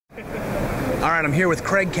All right, I'm here with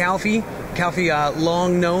Craig Calfee. Calfee,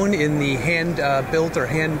 long known in the hand-built or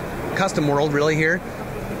hand-custom world, really, here.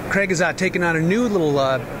 Craig has taken on a new little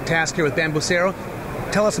task here with Bamboosero.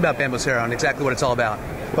 Tell us about Bamboosero and exactly what it's all about.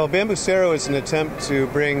 Well, Bamboosero is an attempt to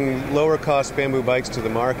bring lower-cost bamboo bikes to the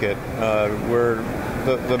market.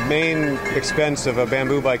 The main expense of a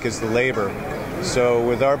bamboo bike is the labor. So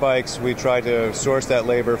with our bikes, we try to source that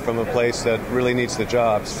labor from a place that really needs the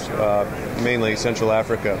jobs, mainly Central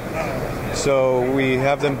Africa. So we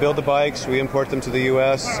have them build the bikes, we import them to the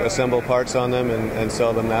U.S., assemble parts on them, and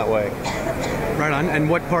sell them that way. Right on. And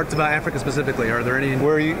what parts about Africa specifically? Are there any?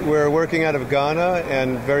 We're working out of Ghana,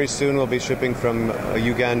 and very soon we'll be shipping from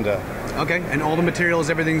Uganda. Okay. And all the materials,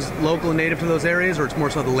 everything's local and native to those areas, or it's more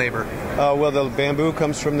so the labor? Well, the bamboo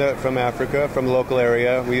comes from Africa, from the local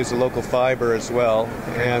area. We use a local fiber as well,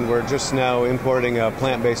 and we're just now importing a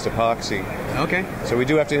plant-based epoxy. Okay. So we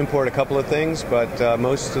do have to import a couple of things, but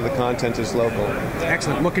most of the content is local.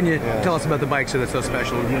 Excellent. What can you tell us about the bikes that's so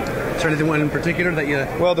special? Is there anything in particular that you...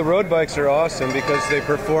 Well, the road bikes are awesome because they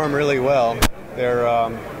perform really well. They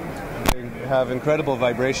have incredible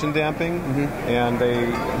vibration damping, and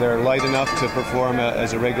they're light enough to perform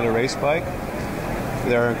as a regular race bike.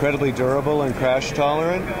 They're incredibly durable and crash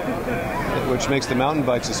tolerant, which makes the mountain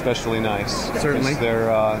bikes especially nice. Certainly. They're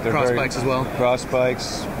cross bikes as well. Cross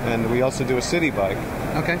bikes, and we also do a city bike.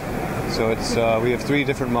 Okay. So it's we have 3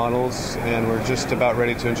 different models, and we're just about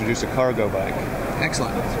ready to introduce a cargo bike.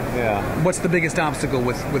 Excellent. Yeah. What's the biggest obstacle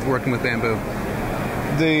with working with bamboo?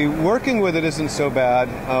 The working with it isn't so bad.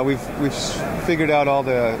 We've figured out all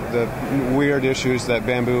the weird issues that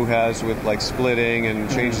bamboo has with like splitting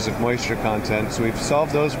and changes of moisture content. So we've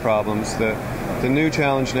solved those problems. The new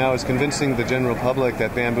challenge now is convincing the general public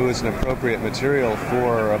that bamboo is an appropriate material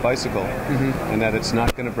for a bicycle, and that it's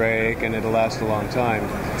not going to break and it'll last a long time.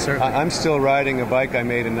 Certainly. I'm still riding a bike I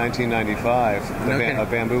made in 1995, a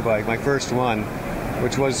bamboo bike, my first one,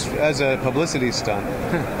 which was as a publicity stunt,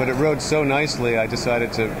 but it rode so nicely I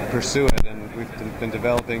decided to pursue it, and we've been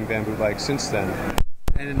developing bamboo bikes since then.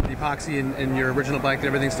 And the epoxy in your original bike,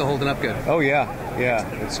 everything's still holding up good? Oh yeah,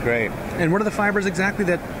 it's great. And what are the fibers exactly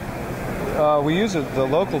that... We use the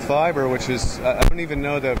local fiber, which is, I don't even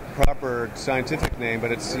know the proper scientific name,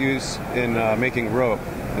 but it's used in making rope.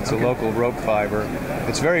 It's a local rope fiber.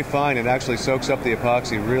 It's very fine. It actually soaks up the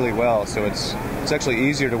epoxy really well, so it's actually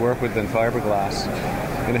easier to work with than fiberglass.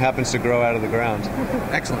 And it happens to grow out of the ground.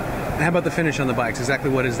 Excellent. And how about the finish on the bikes? Exactly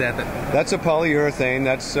what is that? That's a polyurethane.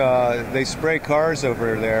 That's they spray cars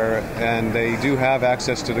over there, and they do have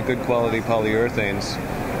access to the good quality polyurethanes.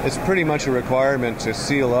 It's pretty much a requirement to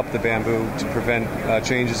seal up the bamboo to prevent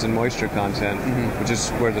changes in moisture content, which is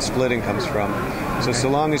where the splitting comes from. So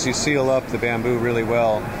long as you seal up the bamboo really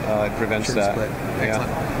well, it prevents that. Excellent.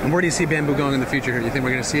 And where do you see bamboo going in the future here? Do you think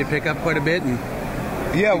we're going to see it pick up quite a bit?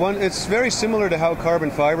 Yeah, it's very similar to how carbon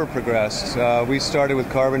fiber progressed. We started with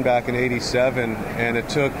carbon back in '87, and it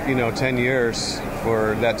took 10 years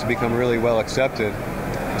for that to become really well accepted.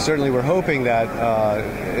 Certainly, we're hoping that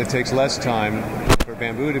it takes less time for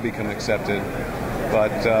bamboo to become accepted.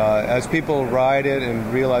 But as people ride it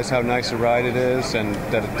and realize how nice a ride it is, and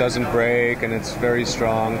that it doesn't break and it's very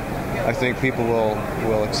strong, I think people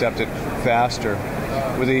will accept it faster.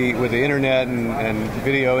 With the internet and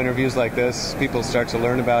video interviews like this, people start to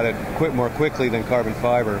learn about it more quickly than carbon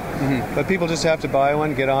fiber. But people just have to buy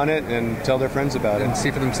one, get on it, and tell their friends about it. And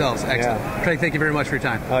see for themselves. Excellent. Yeah. Craig, thank you very much for your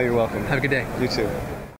time. Oh, you're welcome. Have a good day. You too.